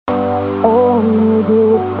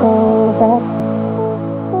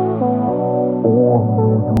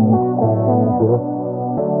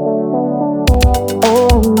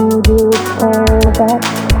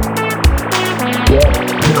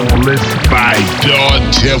Templates by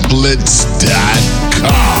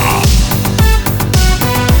DawTemplates.com.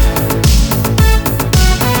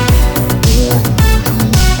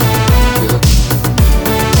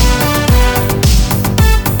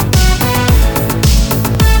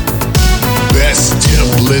 Best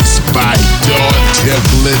templates by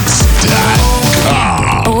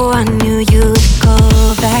DawTemplates.com. Oh, I knew you'd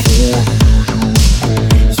call back.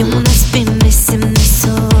 You must be missing me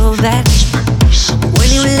so bad. When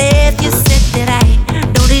you left, you said that I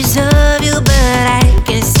don't deserve you, but I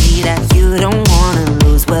can see that you don't wanna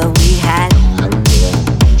lose what we had.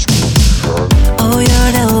 Oh,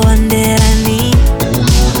 you're the one that I need.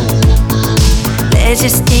 Let's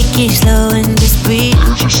just take it slow and just breathe.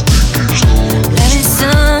 Loving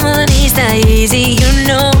someone is not easy, you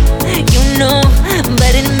know,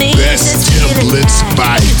 but it makes Best us feel templates alive.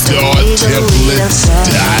 by So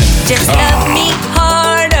DawTemplates.com. just love me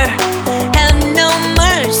harder, have no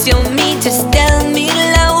mercy on me, just tell me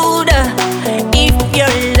louder. If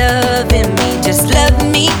you're loving me, just love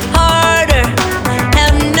me harder,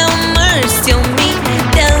 have no mercy on me,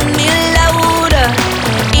 tell me louder.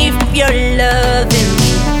 If you're loving me,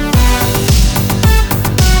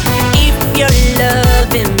 if you're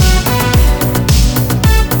loving me,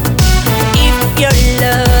 if you're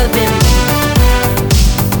loving me,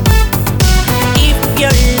 if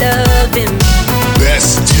you're loving me.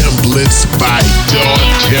 Best templates by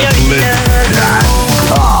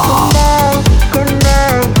DawTemplates.com. Can I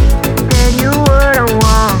tell you what I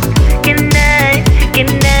want? Can I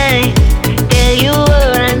tell you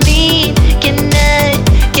what I need? Can I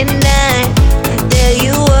tell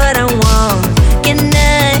you what I want? Can I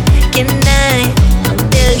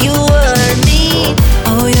tell you what I need?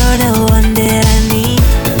 Oh, you're the one that I need.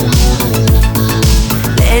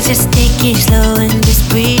 Let's just take it slow and just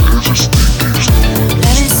breathe.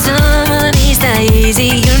 Loving someone is not easy,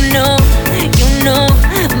 you know,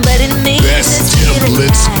 but it makes Best us feel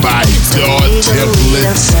templates alive. by So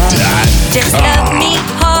just love me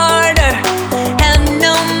DawTemplates.com. harder, have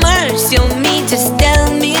no mercy on me, just tell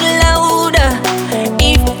me louder.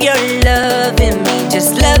 If you're loving me,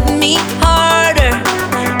 just love me harder,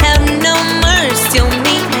 have no mercy on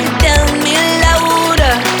me, tell me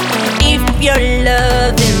louder. If you're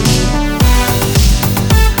loving me,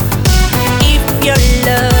 if you're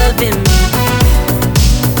loving me,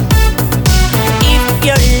 if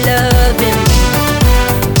you're loving me,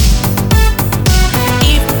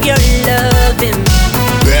 if you're loving me.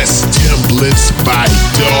 Best templates by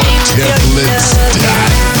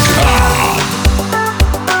DawTemplates.com.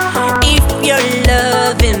 If you're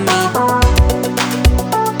loving me,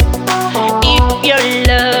 if you're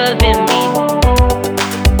loving me,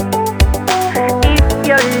 if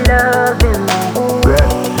you're loving me.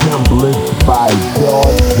 Best templates by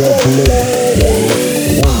DawTemplates.com.